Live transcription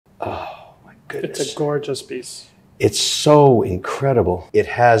goodness. It's a gorgeous piece. It's so incredible. It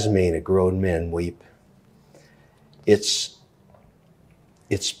has made a grown man weep. It's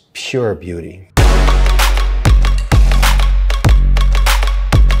pure beauty.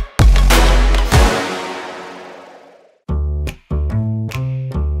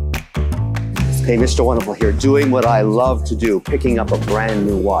 Hey, Mr. Wonderful here, doing what I love to do, picking up a brand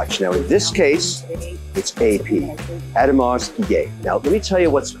new watch. Now, in this case, it's AP, Audemars Piguet. Now, let me tell you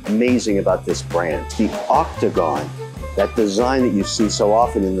what's amazing about this brand. The octagon, that design that you see so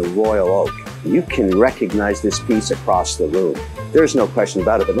often in the Royal Oak, you can recognize this piece across the room. There's no question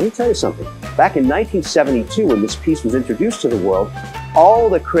about it, but let me tell you something. Back in 1972, when this piece was introduced to the world, all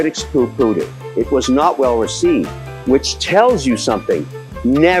the critics poo-pooed it. It was not well received, which tells you something.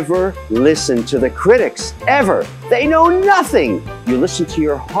 Never listen to the critics, ever. They know nothing. You listen to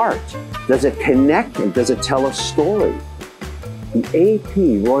your heart. Does it connect and does it tell a story? The AP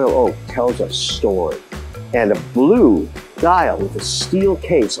Royal Oak tells a story. And a blue dial with a steel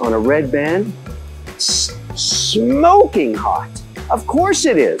case on a red band, smoking hot. Of course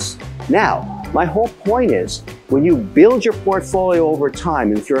it is. Now, my whole point is, when you build your portfolio over time,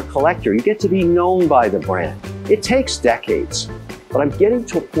 and if you're a collector, you get to be known by the brand. It takes decades. But I'm getting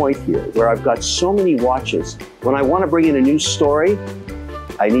to a point here where I've got so many watches. When I want to bring in a new story,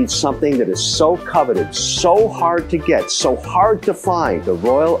 I need something that is so coveted, so hard to get, so hard to find. The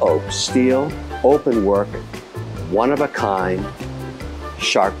Royal Oak steel, open work, one of a kind,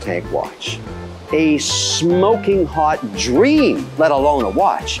 Shark Tank watch. A smoking hot dream, let alone a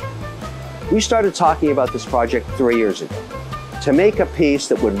watch. We started talking about this project 3 years ago to make a piece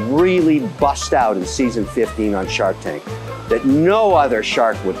that would really bust out in season 15 on Shark Tank, that no other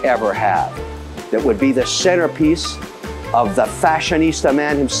shark would ever have, that would be the centerpiece of the fashionista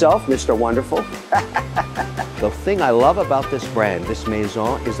man himself, Mr. Wonderful. The thing I love about this brand, this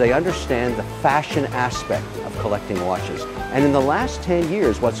maison, is they understand the fashion aspect of collecting watches. And in the last 10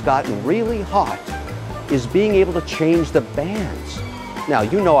 years, what's gotten really hot is being able to change the bands. Now,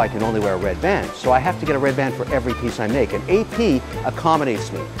 you know I can only wear a red band, so I have to get a red band for every piece I make. And AP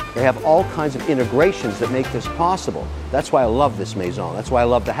accommodates me. They have all kinds of integrations that make this possible. That's why I love this maison. That's why I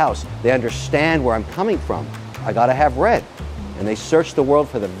love the house. They understand where I'm coming from. I gotta have red. And they search the world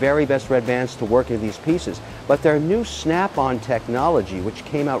for the very best red bands to work in these pieces. But their new snap-on technology, which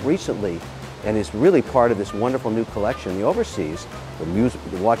came out recently and is really part of this wonderful new collection in the overseas,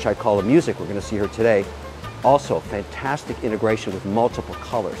 the watch I call the music, we're gonna see her today, also fantastic integration with multiple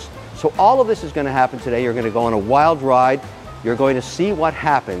colors. So all of this is going to happen today. You're going to go on a wild ride. You're going to see what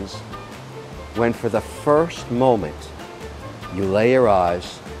happens when for the first moment you lay your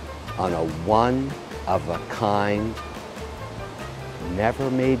eyes on a one-of-a-kind,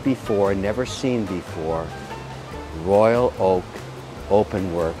 never made before, never seen before, Royal Oak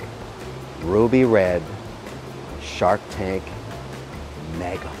open work, ruby red, Shark Tank,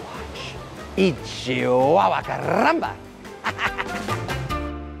 mega watch. Y Chihuahua, caramba!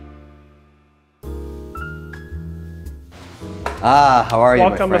 How are you,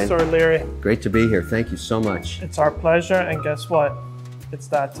 Welcome, my friend? Mr. O'Leary. Great to be here. Thank you so much. It's our pleasure, and guess what? It's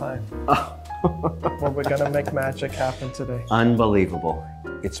that time. Well, we're gonna make magic happen today. Unbelievable.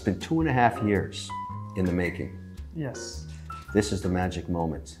 It's been 2.5 years in the making. Yes. This is the magic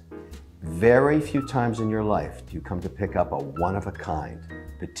moment. Very few times in your life do you come to pick up a one-of-a-kind,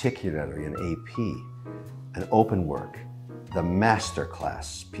 particularly an AP, an open work, the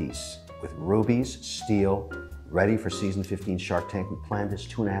masterclass piece with rubies, steel, ready for season 15 Shark Tank. We planned this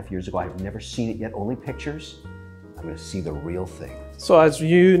 2.5 years ago. I've never seen it yet, only pictures. I'm gonna see the real thing. So as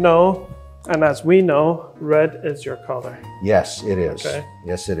you know, and as we know, red is your color. Yes, it is. Okay.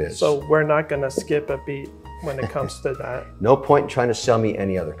 Yes, it is. So we're not gonna skip a beat when it comes to that. No point in trying to sell me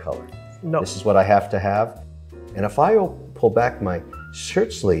any other color. No. This is what I have to have. And if I pull back my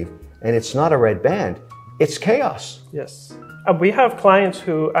shirt sleeve and it's not a red band, it's chaos. Yes. And we have clients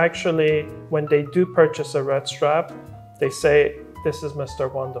who actually, when they do purchase a red strap, they say, this is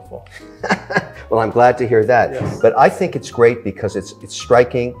Mr. Wonderful. Well, I'm glad to hear that. Yes. But I think it's great because it's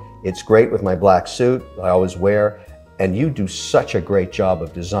striking. It's great with my black suit I always wear. And you do such a great job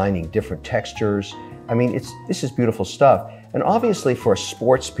of designing different textures. I mean, this is beautiful stuff. And obviously for a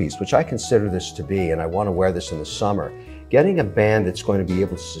sports piece, which I consider this to be, and I want to wear this in the summer, getting a band that's going to be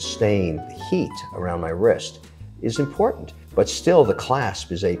able to sustain the heat around my wrist is important. But still, the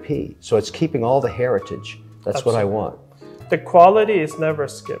clasp is AP. So it's keeping all the heritage. That's Absolutely. what I want. The quality is never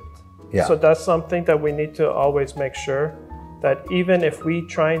skipped. Yeah. So that's something that we need to always make sure that even if we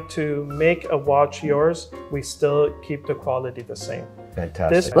try to make a watch yours, we still keep the quality the same.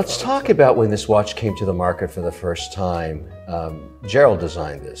 Fantastic. Let's talk about when this watch came to the market for the first time. Gerald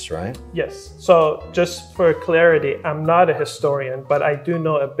designed this, right? Yes. So just for clarity, I'm not a historian, but I do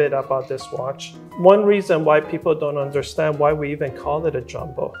know a bit about this watch. One reason why people don't understand why we even call it a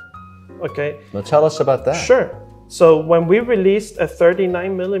jumbo. Okay. Well, tell us about that. Sure. So when we released a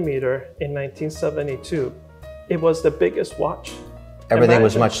 39 millimeter in 1972, it was the biggest watch. Everything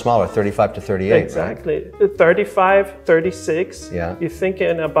was much smaller, 35 to 38, exactly. Right? 35, 36. Yeah. You're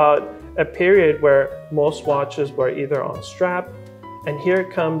thinking about a period where most watches were either on strap, and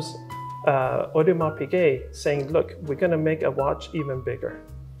here comes Audemars Piguet saying, look, we're going to make a watch even bigger.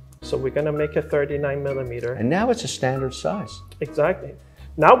 So we're going to make a 39 millimeter. And now it's a standard size. Exactly.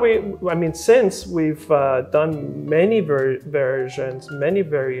 Now since we've done many versions, many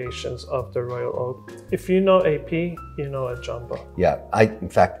variations of the Royal Oak, if you know AP, you know a jumbo. Yeah, in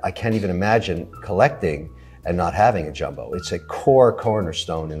fact, I can't even imagine collecting and not having a jumbo. It's a core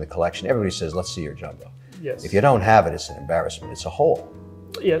cornerstone in the collection. Everybody says, let's see your jumbo. Yes. If you don't have it, it's an embarrassment. It's a hole.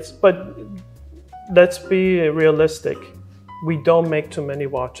 Yes, but let's be realistic. We don't make too many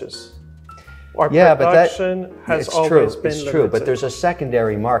watches. Our production has always been limited. It's true, but there's a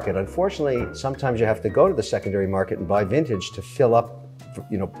secondary market. Unfortunately, sometimes you have to go to the secondary market and buy vintage to fill up,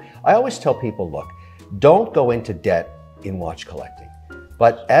 I always tell people, look, don't go into debt in watch collecting.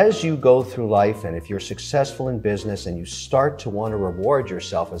 But as you go through life, and if you're successful in business and you start to want to reward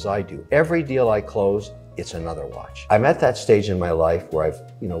yourself, as I do, every deal I close, it's another watch. I'm at that stage in my life where I've,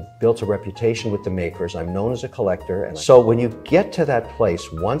 built a reputation with the makers. I'm known as a collector. And so when you get to that place,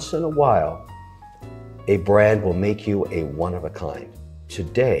 once in a while, a brand will make you a one-of-a-kind.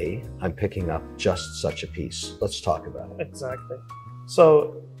 Today, I'm picking up just such a piece. Let's talk about it. Exactly.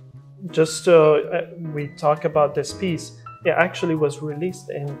 So just we talk about this piece. It actually was released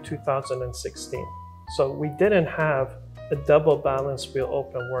in 2016. So we didn't have a double balance wheel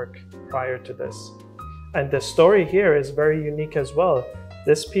open work prior to this. And the story here is very unique as well.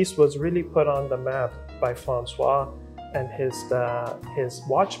 This piece was really put on the map by Francois and his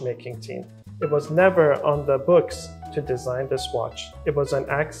watchmaking team. It was never on the books to design this watch. It was an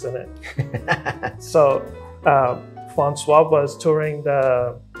accident. So Francois was touring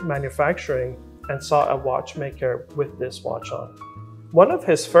the manufacturing and saw a watchmaker with this watch on. One of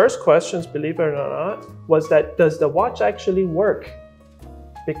his first questions, believe it or not, was that, does the watch actually work?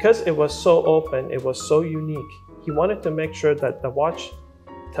 Because it was so open, it was so unique, he wanted to make sure that the watch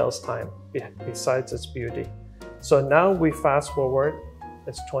tells time besides its beauty. So now we fast forward,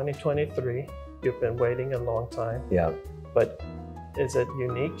 it's 2023. You've been waiting a long time. Yeah. But is it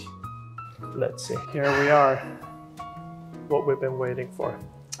unique? Let's see. Here we are. What we've been waiting for.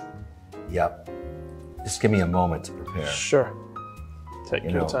 Yep. Just give me a moment to prepare. Sure. Take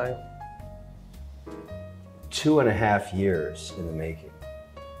your time. 2.5 years in the making.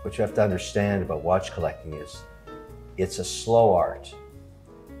 What you have to understand about watch collecting is it's a slow art.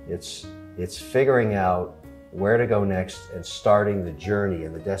 It's figuring out where to go next and starting the journey,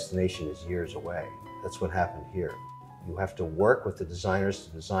 and the destination is years away. That's what happened here. You have to work with the designers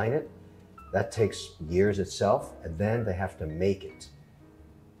to design it. That takes years itself, and then they have to make it.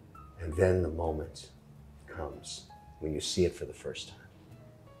 And then the moment comes when you see it for the first time.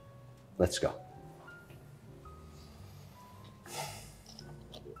 Let's go.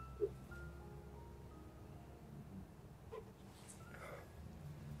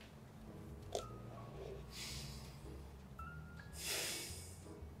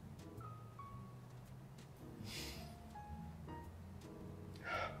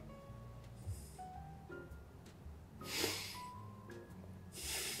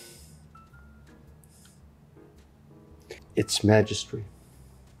 It's magistry.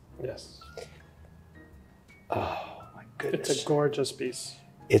 Yes. Oh my goodness. It's a gorgeous piece.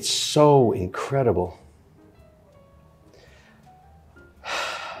 It's so incredible.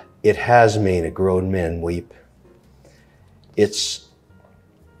 It has made a grown man weep. It's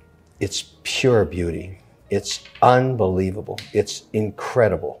pure beauty. It's unbelievable. It's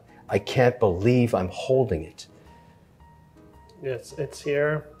incredible. I can't believe I'm holding it. Yes, it's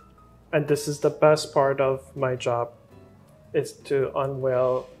here. And this is the best part of my job, is to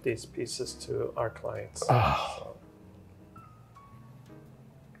unveil these pieces to our clients. Oh.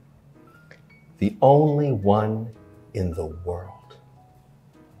 The only one in the world.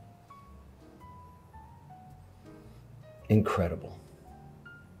 Incredible.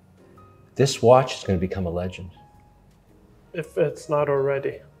 This watch is going to become a legend. If it's not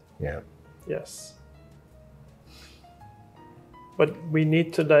already. Yeah. Yes. But we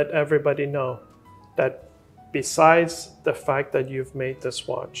need to let everybody know that besides the fact that you've made this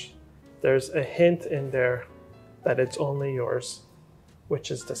watch, there's a hint in there that it's only yours. which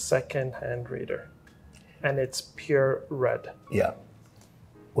is the second hand reader. And it's pure red. Yeah.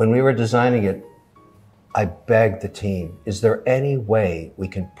 When we were designing it, I begged the team, is there any way we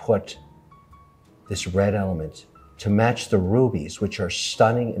can put this red element to match the rubies, which are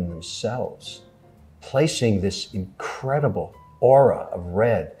stunning in themselves, placing this incredible aura of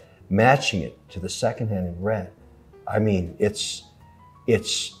red, matching it to the second hand in red. I mean, it's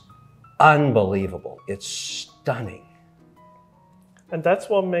unbelievable. It's stunning. And that's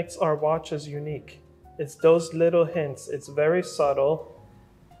what makes our watches unique. It's those little hints. It's very subtle,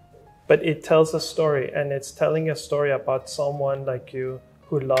 but it tells a story, and it's telling a story about someone like you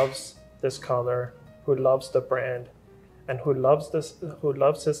who loves this color, who loves the brand, and who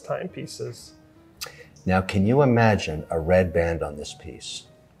loves his timepieces. Now, can you imagine a red band on this piece?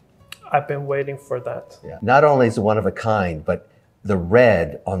 I've been waiting for that. Yeah. Not only is it one of a kind, but the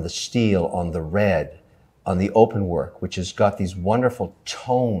red on the steel, on the red, on the open work, which has got these wonderful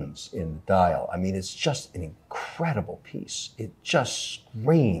tones in the dial. I mean, it's just an incredible piece. It just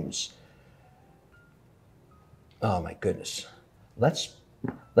screams. Oh my goodness. Let's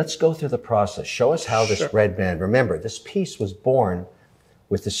go through the process. Show us how this red band, remember, this piece was born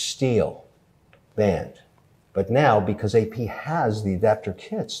with the steel band. But now, because AP has the adapter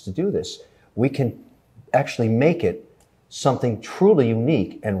kits to do this, we can actually make it something truly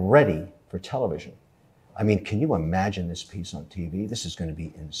unique and ready for television. I mean, can you imagine this piece on TV? This is going to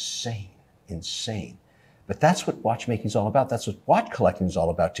be insane, insane. But that's what watchmaking is all about. That's what watch collecting is all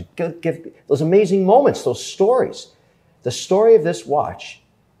about, to give those amazing moments, those stories. The story of this watch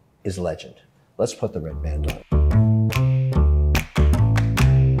is legend. Let's put the red band on.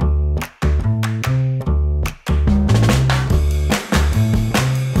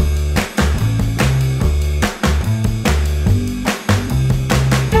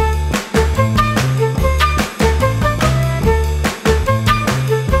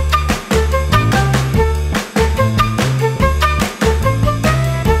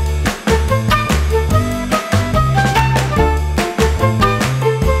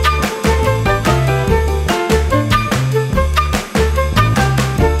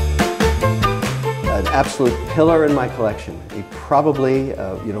 Absolute pillar in my collection. Probably,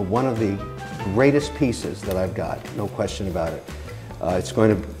 one of the greatest pieces that I've got. No question about it. It's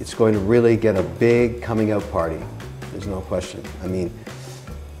going to really get a big coming out party. There's no question. I mean,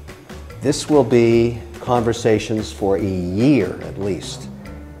 this will be conversations for a year at least.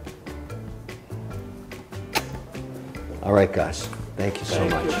 All right, guys. Thank you so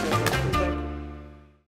much.